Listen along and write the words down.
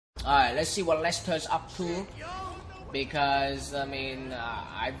Alright, let's see what Lester's up to. Because, I mean,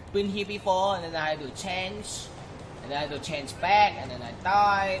 I've been here before, and then I had to change. And then I had to change back, and then I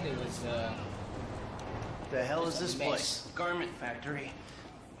died. It was, The hell is this mess. place? Garment factory.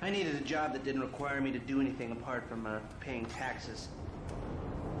 I needed a job that didn't require me to do anything apart from paying taxes.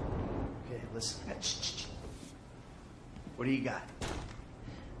 Okay, listen. What do you got?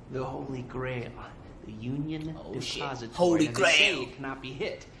 The Holy Grail. The Union Depository. Holy As they say, Grail. it cannot be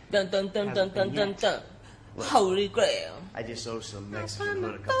hit. Dun dun dun dun dun dun dun. Holy Grail. I just owe some Mexican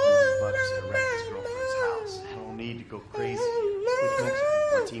hood a couple $100 to rent his girlfriend's house. I don't need to go crazy. Which Mexican?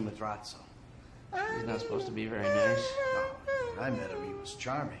 Martin Madrazo. He's not supposed to be very nice. No, when I met him, he was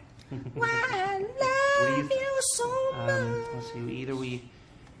charming. What do you think? Let's see. Either we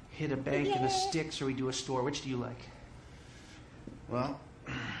hit a bank in the sticks or we do a store. Which do you like? Well,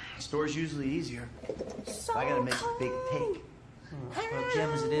 store's usually easier. I gotta make a big take. Well, gem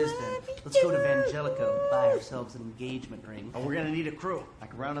as it is then. Let's go to Vangelico and buy ourselves an engagement ring. Oh, we're gonna need a crew. I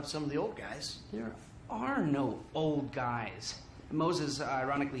can round up some of the old guys. There are no old guys. Moses,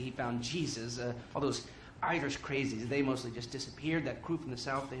 ironically, he found Jesus. All those Irish crazies, they mostly just disappeared. That crew from the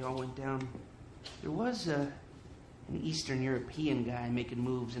south, they all went down. There was an Eastern European guy making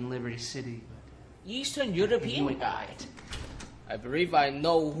moves in Liberty City. Eastern He European went guy. quiet. I believe I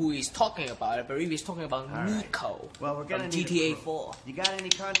know who he's talking about. I believe he's talking about Nico. Well, we're gonna from need a GTA crew. 4. You got any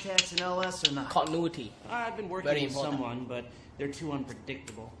contacts in LS or not? Continuity. I've been working Very with important. someone, but they're too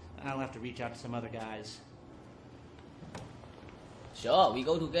unpredictable. I'll have to reach out to some other guys. Sure, we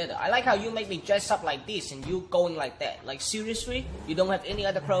go together. I like how you make me dress up like this and you going like that. Like seriously, you don't have any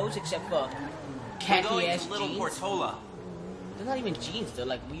other clothes except for khaki ass Little jeans. Portola. They're not even jeans. They're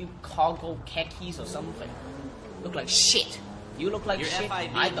like cargo khakis or something. Look like shit. You look like Your shit. FIB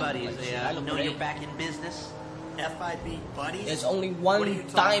I don't buddies, look like they shit. I look know great. you're back in business. FIB buddies? There's only What are you one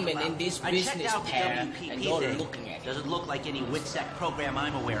talking diamond about? in this I checked business out the pair, WPP and you're thing. looking at it. Doesn't look like any WITSEC program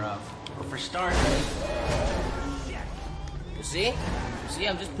I'm aware of. But for starters, You see? You see,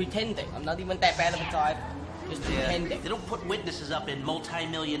 I'm just pretending. I'm not even that bad of a type. Just pretending. they don't put witnesses up in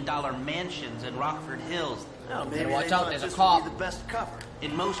multi-million-dollar mansions in Rockford Hills. Oh, maybe watch they out, thought there's a this cop. would be the best cover.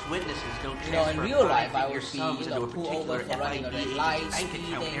 And most witnesses don't You know, in transfer real life, I five-figure would be, sums you know, into a pulled over particular for running a FIB red agent's light, bank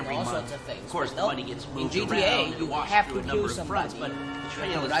account speeding, every all month. sorts of things. Of course, But the no, money gets in moved GTA, around you and washed have through to a kill number of fronts, somebody. but the You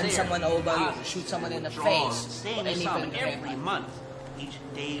trail can is run there. someone over, you can Deposits, shoot someone in the withdrawals, face, or same anything sum can every happen. month. Each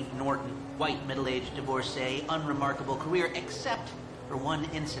Dave Norton, white middle-aged divorcee, unremarkable career, except for one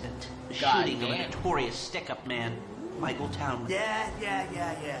incident: the God shooting of a damn. notorious stick-up man, Michael Townley.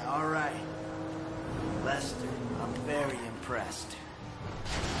 Yeah. All right. Lester, I'm very impressed.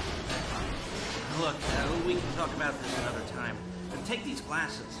 Look, we can talk about this another time. Take these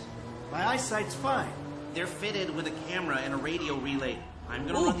glasses. My eyesight's fine. They're fitted with a camera and a radio relay. I'm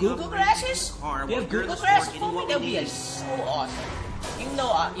gonna Ooh, run the Google operation glasses? in the car You while have you're in Google the store glasses getting for me? what That we would be need. so awesome. You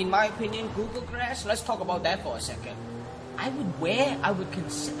know, in my opinion, Google Glass, let's talk about that for a second. I would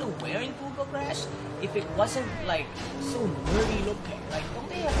consider wearing Google Glass if it wasn't like so nerdy looking. Like, don't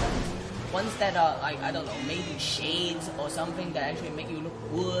they have ones that are like, I don't know, maybe shades or something that actually make you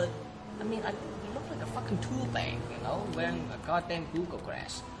look good? I mean, you look like a fucking tool bag, you know, wearing a goddamn Google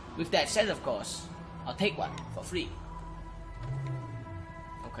Glass. With that said, of course, I'll take one for free.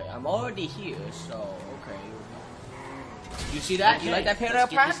 Okay, I'm already here, so okay. You see that? You like that parallel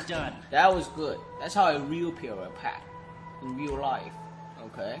let's get pack? this done. That was good. That's how a real parallel pack in real life.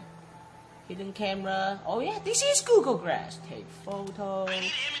 Okay. Hidden camera. Oh yeah, this is Google Glass. Take photos. I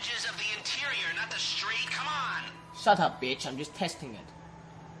need images of the interior, not the street. Come on. Shut up, bitch. I'm just testing it.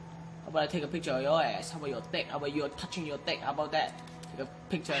 How about I take a picture of your ass? How about your dick? How about you're touching your dick? How about that? Take a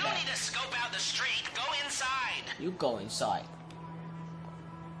picture You of don't that. need to scope out the street. Go inside. You go inside.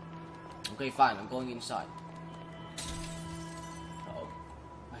 Okay, fine. I'm going inside. Uh-oh.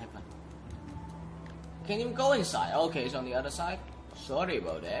 What happened? Can't even go inside. Okay, it's on the other side. Sorry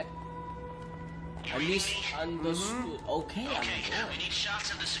about that. I misunderstood. Okay, I'm Okay, we going. need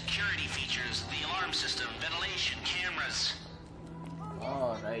shots of the security features, the alarm system, ventilation, cameras.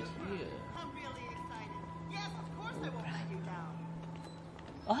 Oh, right here. I'm really excited. Yes, of course I won't let you down.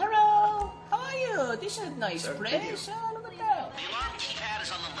 Oh, hello. How are you? This is a nice place. Oh, look at that. The alarm keypad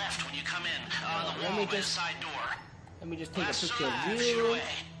is on the left when you come in, on the let wall me by the just- side door. Let me just take a Last picture of drive, shoot you. away.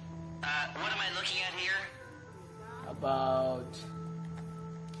 What am I looking at here?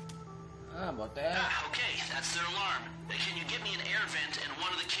 About that. Okay, that's their alarm. Can you get me an air vent and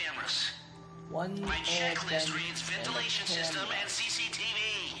one of the cameras? One My air checklist vent reads and a ventilation system camera. and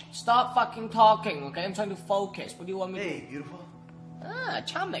CCTV. Stop fucking talking, okay? I'm trying to focus. What do you want me to do? Hey, beautiful. Ah,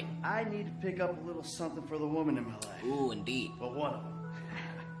 charming. I need to pick up a little something for the woman in my life. Ooh, indeed. Well, one of them.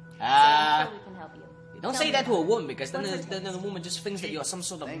 Don't say that to a woman because then the woman just thinks that you're some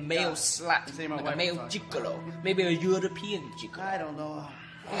sort of Thank male God. slut, Say my like a wife male talks gigolo, maybe a European gigolo. I don't know.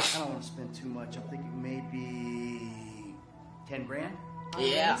 I don't want to spend too much. I'm thinking maybe 10 grand. Our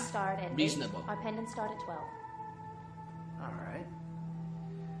Yeah, rings start at 8. reasonable. Our pendants start at 12. All right.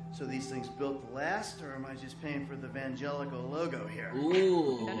 So these things built to last, or am I just paying for the Evangelical logo here?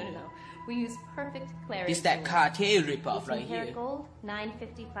 Ooh, No. We use perfect clarity. it's that jewels. Cartier ripoff 18 right karat here. gold,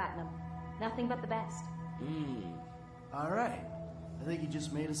 950 platinum. Nothing but the best. All right. I think you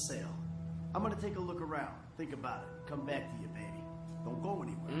just made a sale. I'm gonna take a look around. Think about it. Come back to you, baby. Don't go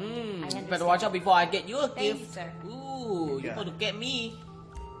anywhere. I understand. Better watch out before I get you a Thank you, gift. sir. Ooh, you Yeah. gotta get me.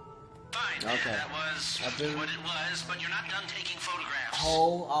 Fine. Okay. That was I've been- what it was, but you're not done taking photographs.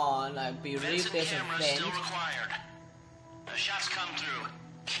 Hold on, I believe Vents and there's a cameras vent. still required. The shots come through.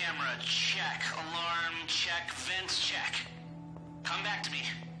 Camera check. Alarm check. Vents check. Come back to me.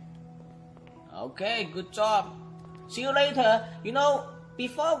 Okay, good job. See you later. You know,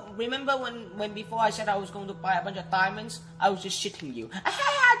 remember when before I said I was going to buy a bunch of diamonds? I was just shitting you.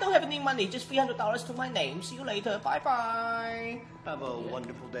 I don't have any money, just $300 to my name. See you later. Bye bye. Have a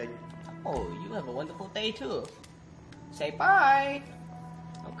wonderful day. Oh, you have a wonderful day too. Say bye.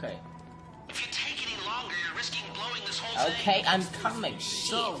 Okay. If you take any longer, you're risking blowing this whole thing. Okay, I'm coming. Shit.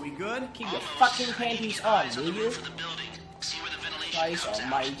 So, we good? Keep your Almost. fucking I need panties your on, eyes will the you? roof of the building. See where the ventilation Christ comes out.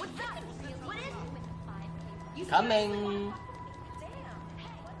 almighty. Coming.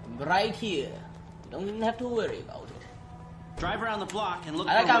 Right here. You don't even have to worry about it. Drive around the block and look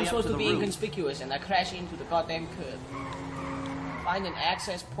I like for a how way I'm up supposed to to the be roof. inconspicuous and I crash into the goddamn curb. Find an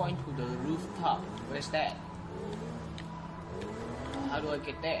access point to the rooftop. Where's that? How do I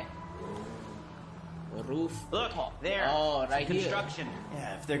get there? The roof Look, top. there. Oh, right here. Construction.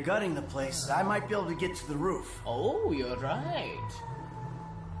 Yeah, if they're gutting the place, I might be able to get to the roof. Oh, you're right.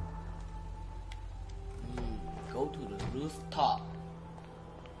 Go to the rooftop.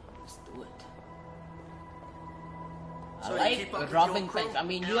 Let's do it. So I you like keep up with robbing your crew? banks. I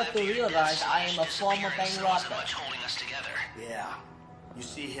mean, you Now, have to if your realize I am a disappearance former bank wasn't robber. so much holding us together. Yeah. You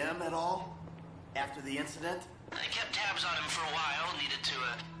see him at all? After the incident? I kept tabs on him for a while. Needed to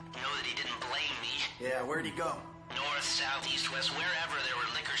know that he didn't blame me. Yeah, where'd he go? North, south, east, west, wherever there were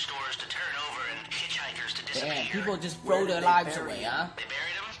liquor stores to turn over and hitchhikers to disappear. Damn, people just Where throw did their they lives bury away, him? huh? They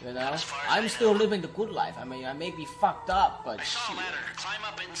buried him. You know, As far as I'm I still know. living the good life. I mean, I may be fucked up, but I saw a shit. ladder. Climb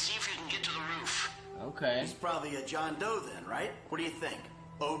up it and see if you can get to the roof. Okay. He's probably a John Doe then, right? What do you think?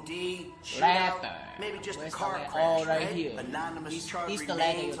 OD, shootout, Ladder. maybe just Where's a car the ladder? crash, Oh, right here. Anonymous He's charred the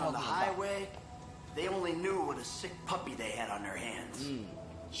ladder remains you're on the talking about. highway. They only knew what a sick puppy they had on their hands.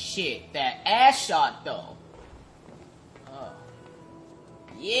 Shit, that ass shot though. Oh.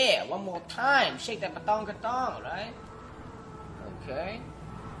 Yeah, one more time. Shake that batong, right? Okay.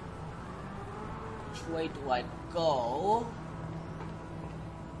 Which way do I go?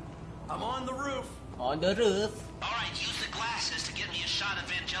 I'm on the roof. On the roof. All right, use the glasses to get me a shot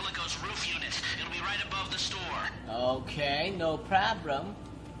of Angelico's roof unit. It'll be right above the store. Okay, no problem.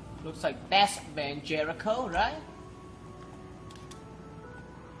 Looks like that's Van Jericho, right?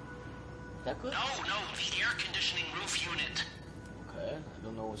 Is that good? No, the air conditioning roof unit. Okay, I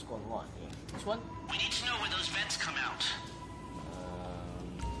don't know what's going on here. This one? We need to know where those vents come out.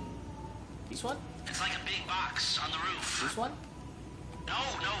 This one? It's like a big box on the roof. This one? No,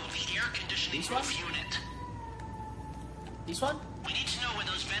 the air conditioning This one? roof unit. This one? We need to know where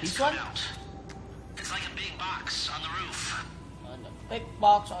those vents This come one? out. It's like a big box on the roof. On the big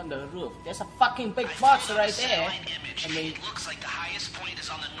box on the roof. There's a fucking big I box followed right the there. satellite image. I mean, It looks like the highest point is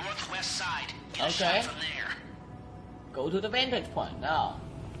on the northwest side. Get a Okay. shot from there. go to the vantage point now.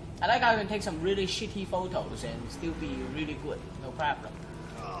 I like how I can take some really shitty photos and still be really good. No problem.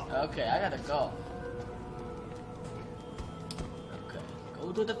 Okay, I gotta go. Okay,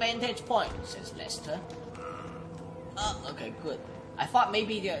 go to the vantage point, says Lester. Oh, okay, good. I thought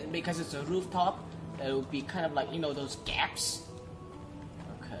maybe because it's a rooftop, it would be kind of like, you know, those gaps.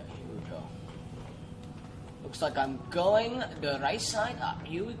 Okay, here we go. Looks like I'm going the right side up.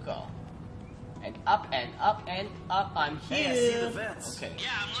 Here we go. And up and up and up. I'm here. Hey, I see the vents. Okay.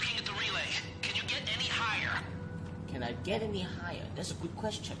 Yeah, I'm looking at the relay. Can you get any higher? Can I get any higher? That's a good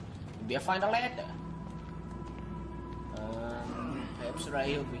question. Maybe I find a ladder. Perhaps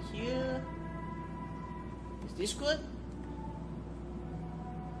right over here. Is this good?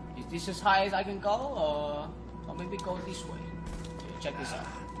 Is this as high as I can go, or maybe go this way? Okay, check this out.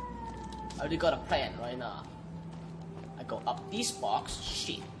 I already got a plan right now. I go up this box,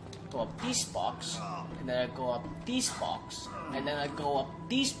 shit. Go up this box, and then I go up this box, and then I go up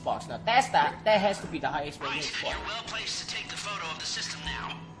this box. Now that has to be the highest Right, vantage you're point. well placed to take the photo of the system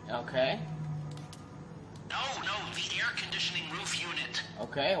now. Okay. No, the air conditioning roof unit.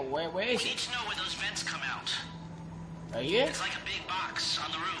 Okay, where is We it? need to know where those vents come out. Right here? It's like a big box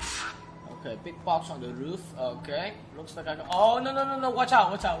on the roof. Okay, big box on the roof. Okay, looks like I got... Oh, no, watch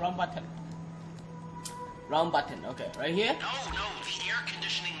out, wrong button. Wrong button, okay, right here? No, the air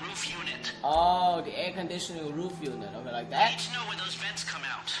conditioning roof unit. Oh, the air conditioning roof unit, okay, like We that? need to know where those vents come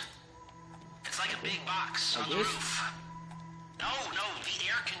out. It's like a big box Like on the this? roof. No, the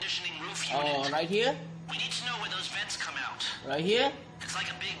air conditioning roof unit. Oh, right here? We need to know where those vents come out. Right here? It's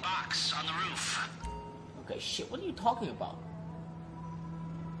like a big box on the roof. Okay, shit, what are you talking about?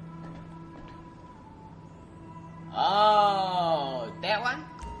 Oh, that one?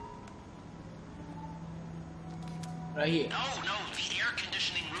 Right here. No, the air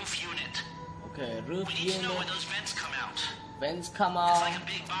conditioning roof unit. Okay, roof We need to know where unit. those vents come out. Vents come It's out. like a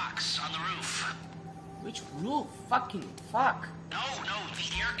big box on the roof. Which roof? Fucking fuck. No,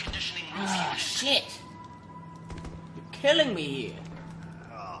 the air conditioning roof Ah, unit. shit. You're killing me here.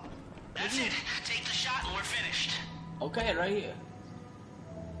 That's it. Take the shot and we're finished. Okay, right here.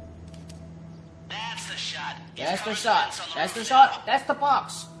 That's the shot. It That's the covers shot. vents on the That's the roof shot. now. That's the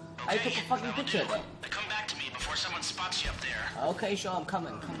box. I Okay, took a fucking that'll picture do. of that. Now come back to me before someone spots you up there. Okay, sure, I'm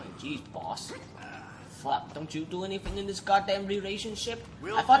coming. Jeez, boss. Fuck, don't you do anything in this goddamn relationship?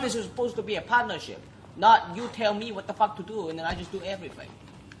 I thought this was supposed to be a partnership. Not you tell me what the fuck to do and then I just do everything.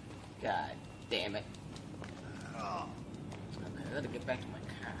 God damn it. Okay, I gotta get back to my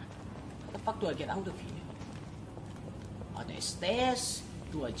car. How the fuck do I get out of here? Are there stairs?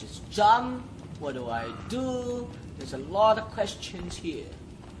 Do I just jump? What do I do? There's a lot of questions here.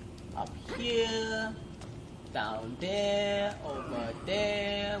 Up here, down there, over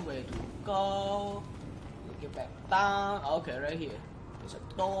there, where to go? Get back down. Okay, right here. There's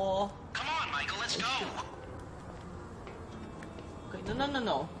a door. Come on, Michael, let's go. Okay,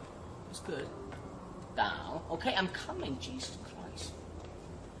 no. It's good. Down. Okay, I'm coming. Jesus Christ.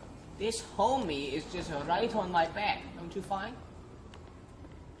 This homie is just right on my back. Don't you find?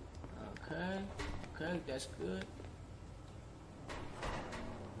 Okay, that's good.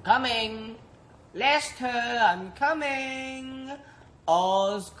 Coming! Lester, I'm coming!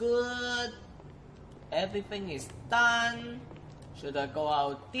 All's good. Everything is done. Should I go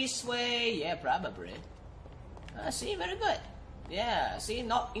out this way? Yeah, probably. See, very good. Yeah, see,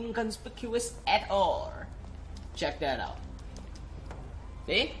 not inconspicuous at all. Check that out.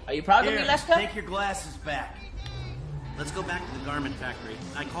 See? Are you proud of me, Here, Lester? take your glasses back. Let's go back to the garment factory.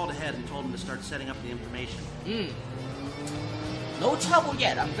 I called ahead and told him to start setting up the information. No trouble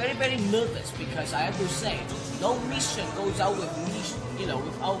yet. I'm very, very nervous because I have to say, no mission goes out with me,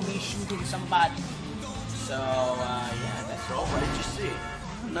 without me shooting somebody. So, yeah, that's all. What did you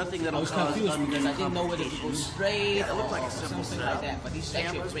see? Nothing I that'll was cause confused because I undue didn't know whether to go complications. straight Yeah, it looked or like a simple something setup. like that. But this is actually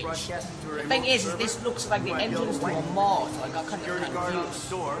a Cameras bridge. broadcasting to a The remote thing is, server. this looks like the You might be able entrance to wipe a mall, so I got kind security of guard on the confused.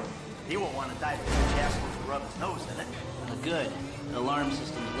 door. He won't want to dive into the castle to rub his nose in it. Good. The alarm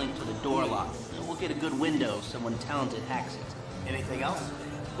system's linked to the door lock. We'll get a good window if someone talented hacks it. Anything else?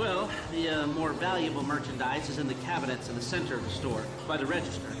 Well, the more valuable merchandise is in the cabinets in the center of the store, by the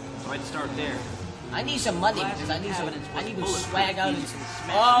register. So I'd start there. I need some money Glass because I need cabinets to with swag bulletproof out and pieces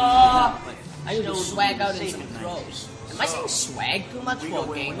smashed oh, like I need to stones swag in out the in safe some at night. throws. Am I saying swag too much We for go a in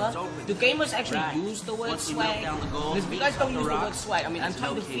when gamer? it's open. Do gamers actually Right. use the word Once we melt swag? down the gold, Because you beat guys don't up the use the word rocks, swag. I mean, I'm it's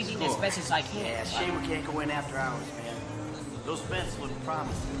trying to no fit case in as score. best as I can. Yeah, shame we can't go in after hours, man. Those vents look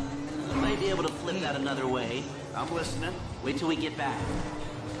promising. We might be able to flip that another way. I'm listening. Wait till we get back.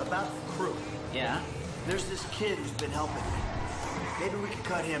 About the crew. Yeah? There's this kid who's been helping me. Maybe we could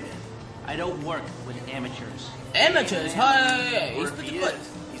cut him in. I don't work with amateurs. Amateurs, hey, Or he's if pretty he good.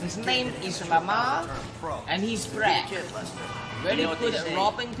 is, His he's name taking is it Mama, long-term pro. and he's Good Brad. kid, Lester. Very You know what good they at say,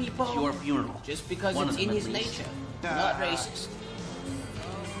 robbing people. It's your funeral. Just because One it's of in them, his at least. nature. Not racist.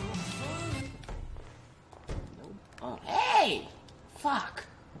 Oh, hey! Fuck!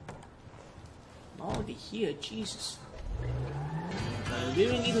 Oh, they hear, Jesus. You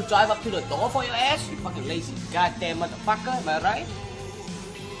really need to drive up to the door for your ass? You fucking lazy goddamn motherfucker, am I right?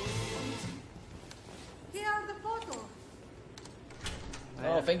 Here are the photos.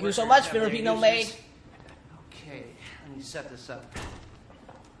 Oh, thank you so much, Filipino maid. Okay, let me set this up.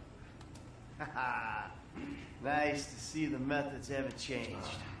 Nice to see the methods haven't changed.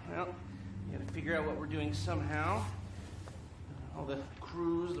 Well, we gotta figure out what we're doing somehow. All the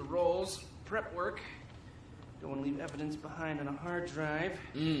crews, the rolls, prep work. Don't want to leave evidence behind on a hard drive.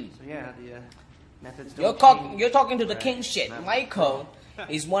 So yeah, the methods don't change. You're talking to the king shit. Michael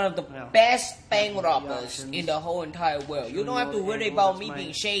is one of the Well, best bank robbers options. in the whole entire world. You Showing don't have all to the worry angles, about that's me my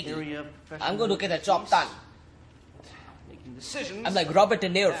being shady. area of I'm going to get the job professional done. Making decisions. I'm like Robert De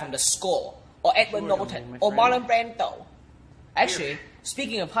Niro from The Score. or Edward Sure, Norton, my or friend. Marlon Brando. Actually,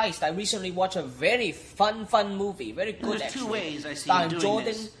 speaking of heist, I recently watched a very fun movie, very good There's two actually. ways I see starring you doing Jordan,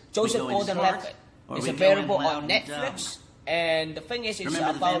 this. Joseph We go in Gordon-Levitt. smart, or It's we go available in on loud and Netflix. And the thing is, it's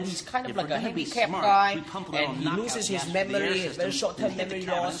Remember the about vents? he's kind of If like we're a gonna be handicapped smart, guy, we pump a little and he knockout loses gas his through the air memory, his system, very short-term and hit the memory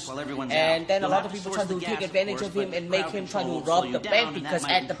cabinets loss. while everyone's And out. then a You'll lot have of to people source try the to take gas, advantage of of course, him and but make crowd him try to control will rob slow you the down, bank and that because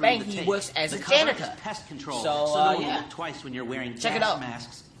might at the improve bank the he tape. works as The a cover is janitor. Pest control, So, no one yeah. will look twice when you're wearing Check it gas out.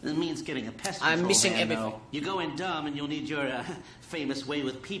 masks. It means getting a pest I'm control missing van, everything. though. You go in dumb and you'll need your famous way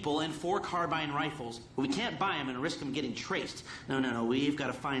with people and 4 carbine rifles. But we can't buy them and risk them getting traced. No. We've got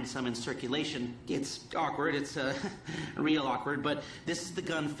to find some in circulation. It's awkward. It's real awkward. But this is the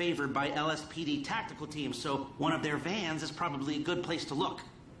gun favored by LSPD tactical teams, so one of their vans is probably a good place to look.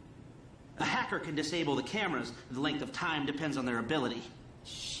 A hacker can disable the cameras. The length of time depends on their ability.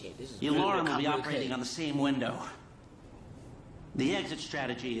 Shit, this is The really alarm will be complicated. operating on the same window. The exit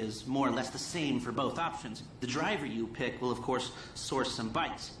strategy is more or less the same for both options. The driver you pick will, of course, source some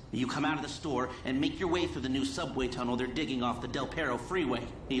bikes. You come out of the store and make your way through the new subway tunnel they're digging off the Del Perro freeway.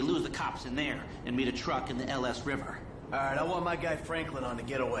 You lose the cops in there and meet a truck in the LS River. Alright, I want my guy Franklin on the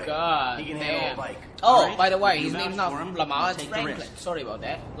getaway. God He can damn. handle a bike. Oh, Alright, by the way, if you his vouch name's not for him, Lamar, I'll it's take the Franklin. risk. Sorry about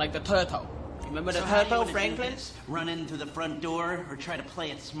that. Like the turtle. Remember the So how do you turtle, wanna do Franklin? this? Run in through the front door or try to play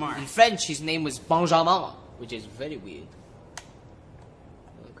it smart? In French, his name was Benjamin, which is very weird.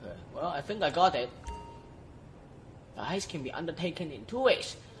 Okay, well, I think I got it. The heist can be undertaken in 2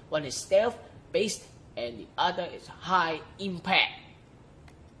 ways. One is stealth-based, and the other is high impact.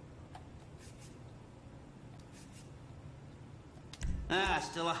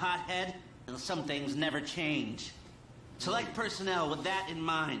 Still a hothead? Well, some things never change. Select personnel with that in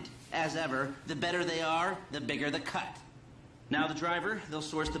mind. As ever, the better they are, the bigger the cut. Now the driver, they'll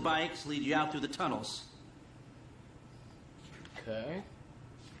source the bikes, lead you out through the tunnels. Okay.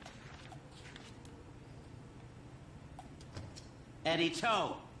 Eddie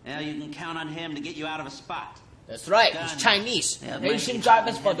Chao. Now you can count on him to get you out of a spot. That's right, Gun. he's Chinese. Yeah, it might Asian be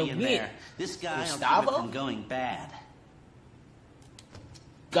drivers for the heavy in win. there. This guy will keep Gustavo? it from going bad.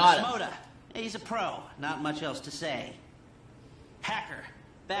 Got him. Smoda. He's a pro. Not much else to say. Hacker.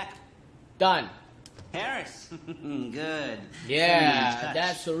 Back. Done. Harris. Good. Yeah, Someone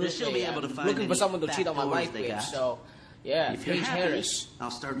that's touch. really. She'll be able to I'm find looking for any someone to back cheat on my doors wife they with. got. So, yeah, If you're Paige happy, Harris.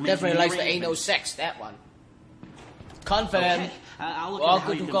 I'll start making Definitely likes the arrangements. anal sex. That one. Confirmed. Okay. I'll look Well, at how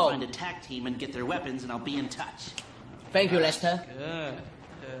good you to can go. find a tack team and get their weapons, and I'll be in touch. Thank you, Lester. Good.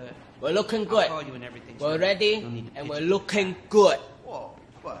 We're looking I'll good. call you when everything's We're ready. ready, You'll need to and pitch we're it. looking good. Whoa,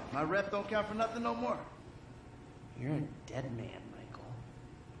 what? My rep don't count for nothing no more. You're a dead man, Michael.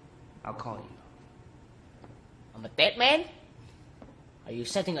 I'll call you. I'm a dead man? Are you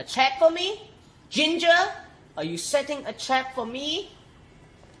setting a trap for me? Ginger? Are you setting a trap for me?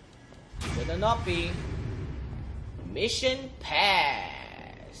 Better not be. Mission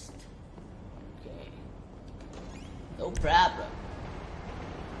passed. Okay. No problem.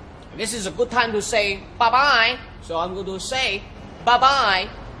 This is a good time to say bye-bye. So I'm going to say bye-bye.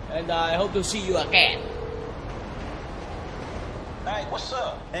 And I hope to see you again. Hey, what's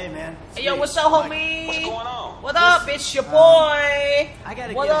up? Hey, man. Hey, yo, what's up, homie? What's going on? What up? It's your boy. I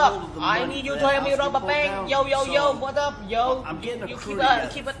gotta What get up? hold of the I money need you for to that help me house rob a we bank. pulled Yo, down. yo, yo. So, What up, yo? I'm getting a you crew keep it, together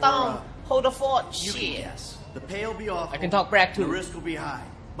keep it for, down. Hold the fort. You can Shit. guess. The pay will be awful. I can talk back The too. risk will be high.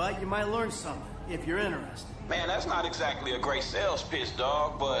 But you might learn something if you're interested. Man, that's not exactly a great sales pitch,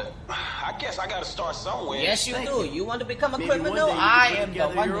 dog, but I guess I gotta start somewhere. Yes, you Thank do. you. You want to become a Maybe one criminal? day you can I put am the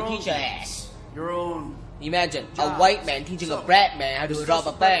together one your who own teach your things. ass. Your own. Imagine a jobs. white man teaching So, a black man how to there's rob still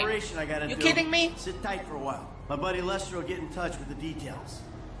a some bank. preparation I gotta You do. kidding me? Sit tight for a while. My buddy Lester will get in touch with the details.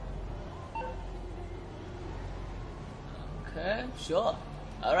 Okay, sure.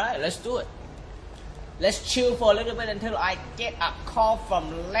 All right, let's do it. Let's chill for a little bit until I get a call from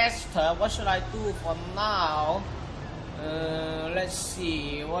Lester. What should I do for now? Let's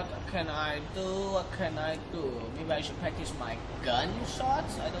see. What can I do? What can I do? Maybe I should practice my gun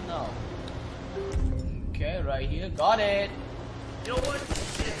shots? I don't know. Okay, right here. Got it. You know what?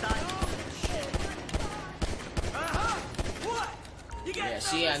 Yeah,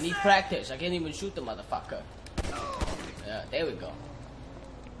 see, I need practice. I can't even shoot the motherfucker. Yeah, there we go.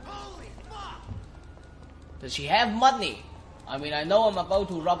 Does she have money? I mean, I know I'm about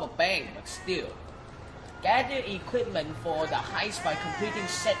to rob a bank, but still. Gather equipment for the heist by completing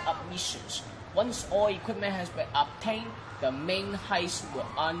setup missions. Once all equipment has been obtained, the main heist will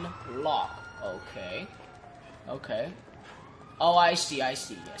unlock. Okay. Okay. Oh, I see,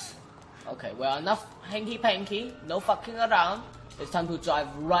 yes. Okay, well, enough hanky-panky, no fucking around. It's time to drive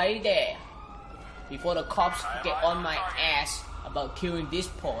right there. Before the cops get on my ass about killing this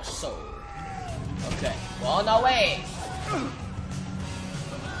poor soul. Okay, we're on our way.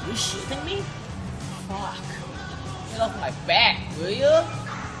 You shooting me? Fuck. Get off my back, will you?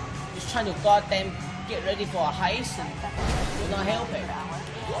 Just trying to goddamn get ready for a heist and you're not helping.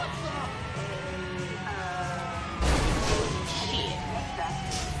 Shit.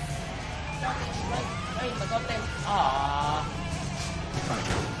 Right, my goddamn. Aww.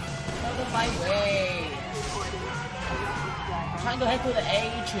 Out of my way. I'm trying to head to the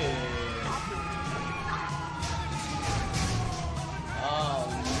H. Oh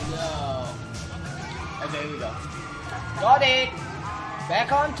no. Okay, here we go. Got it!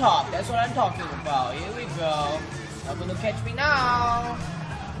 Back on top, that's what I'm talking about. Here we go. Not gonna catch me now.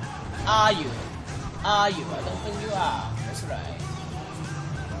 Are you? Are you? I don't think you are. That's right.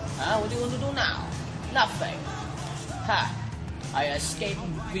 What do you want to do now? Nothing. Ha! I escaped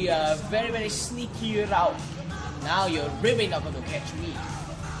via a very, very sneaky route. Now you're really not gonna catch me.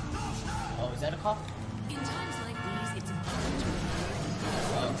 Oh, is that a cop? In times like these, it's important to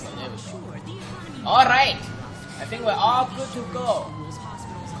Okay, there we go. sure the economy. Alright! I think we're all good to go.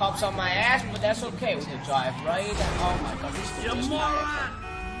 Cops on my ass, but that's okay. We can drive right and oh my god, this is just oh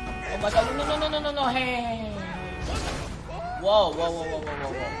my god, no, hey. Whoa.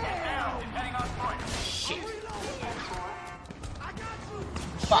 Shit.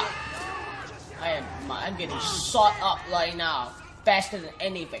 Fuck. I'm getting shot up right now. Faster than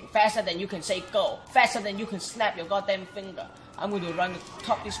anything. Faster than you can say go. Faster than you can snap your goddamn finger. I'm going to run to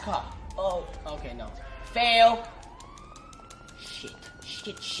top this car. Oh, okay, no. Fail. Shit.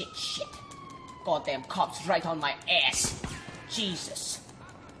 Goddamn cops right on my ass. Jesus.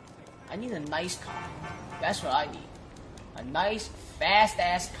 I need a nice car. That's what I need. A nice,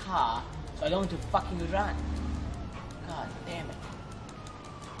 fast-ass car so I don't have to fucking run. God damn it.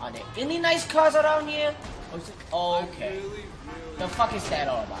 Are there any nice cars around here? Okay. The fuck is that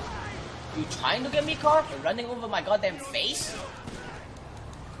all about? You trying to get me caught and running over my goddamn face?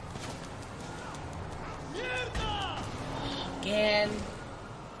 Again.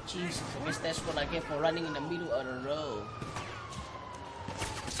 Jesus, I guess that's what I get for running in the middle of the road.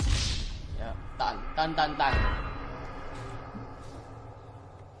 Yeah, done.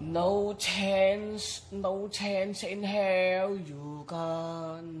 No chance in hell, you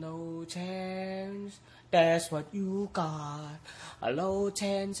got no chance. That's what you got. A low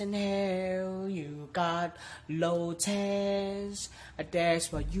chance in hell, you got low chance.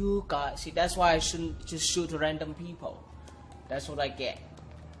 That's what you got. See, that's why I shouldn't just shoot random people. That's what I get.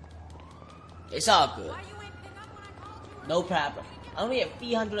 It's all good. No problem. I only have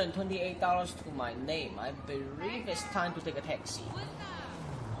 $328 to my name. I believe it's time to take a taxi.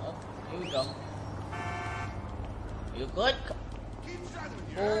 Oh, here we go. You good?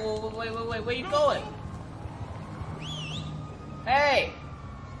 Oh, wait, where you going? Hey!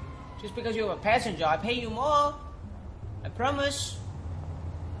 Just because you're a passenger, I pay you more. I promise.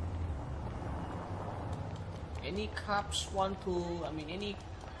 Any cops want to, any...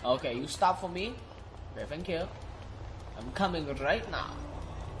 Okay, you stop for me. Okay, thank you. I'm coming right now.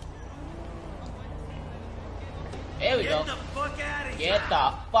 There we go. Get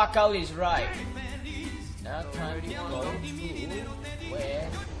the fuck out is right. Now time to go to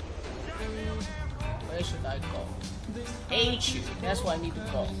where should I go? H. That's where I need to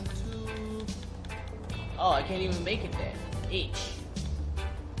go. Oh, I can't even make it there. H.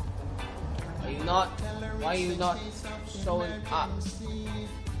 Why are you not showing up?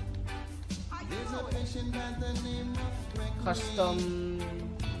 Custom.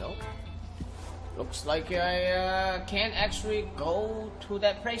 Nope. Looks like I can't actually go to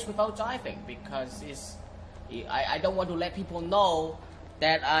that place without driving because I don't want to let people know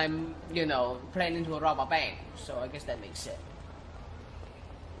that I'm, planning to rob a bank. So I guess that makes sense.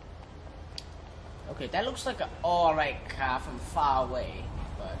 Okay, that looks like an alright car from far away,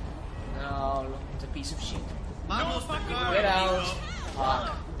 but no, look, it's a piece of shit. Get out.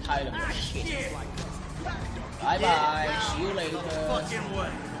 Fuck. Tired of this shit. Bye. See you later. Oh, shit.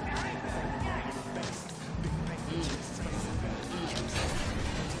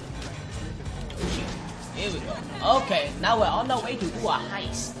 Here we go. Okay, now we're on our way to do a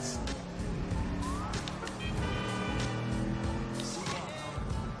heist.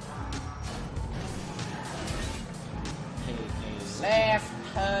 Okay, left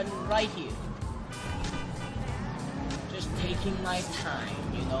turn right here. Just taking my time,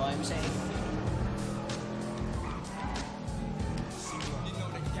 you know what I'm saying?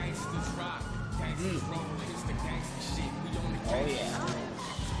 Oh yeah.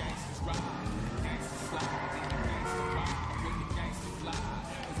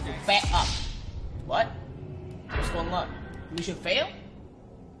 Back up. What? What's going on? We should fail?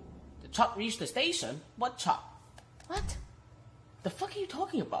 The truck reached the station? What truck? What? The fuck are you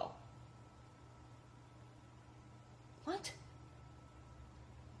talking about? What?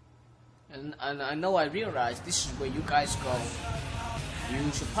 And I know I realize this is where you guys go.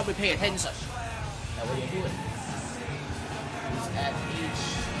 You should probably pay attention. That's what you're doing. It's at each.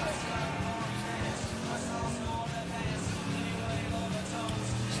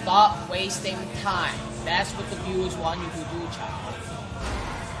 Stop wasting time. That's what the viewers want you to do, Chao.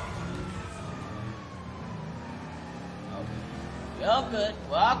 Okay. We're all good.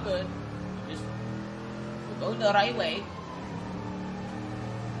 We're all good. We're going the right way.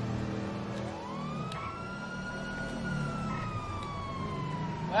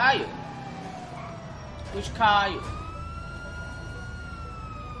 Where are you? Which car are you?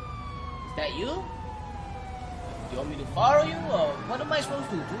 Is that you? Do you want me to follow you, or what am I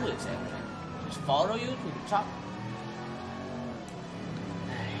supposed to do exactly? Just follow you to the truck?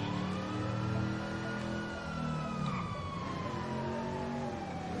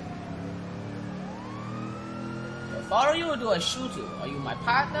 Do I follow you or do I shoot you? Are you my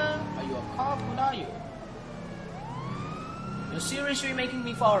partner? Are you a cop? What are you? You're seriously making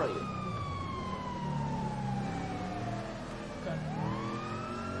me follow you? Okay.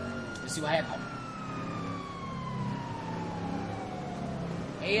 Let's see what happens.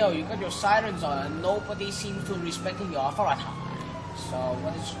 Hey yo, you got your sirens on and nobody seems to respecting your authority. So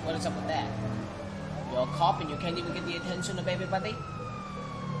what is up with that? You're a cop and you can't even get the attention of everybody?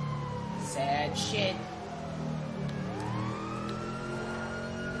 Sad shit.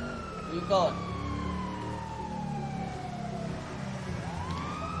 Where you going?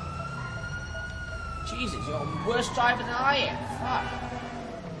 Jesus, you're a worse driver than I am. Fuck.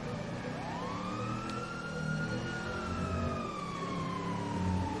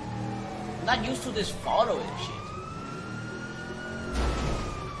 I'm not used to this following shit.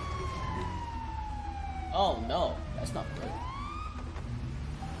 Oh no, that's not good.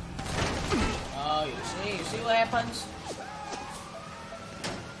 Oh, you see what happens?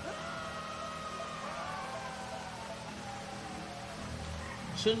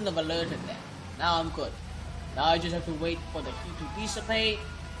 Shouldn't have alerted that. Now I'm good. Now I just have to wait for the heat to dissipate,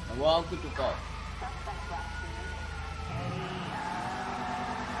 and we're all good to go.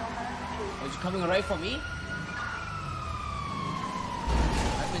 Oh, is he coming right for me?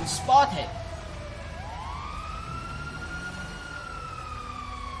 I've been spotted.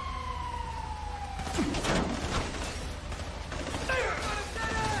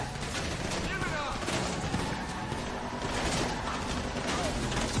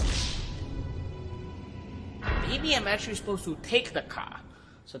 Maybe I'm actually supposed to take the car.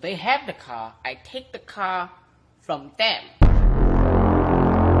 So they have the car, I take the car from them.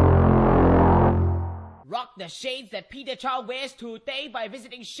 Rock the shades that Peter Chao wears today by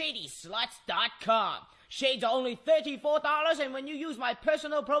visiting ShadySlots.com. Shades are only $34, and when you use my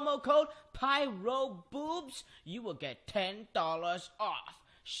personal promo code PyroBoobs, you will get $10 off.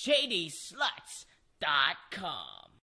 ShadySlots.com.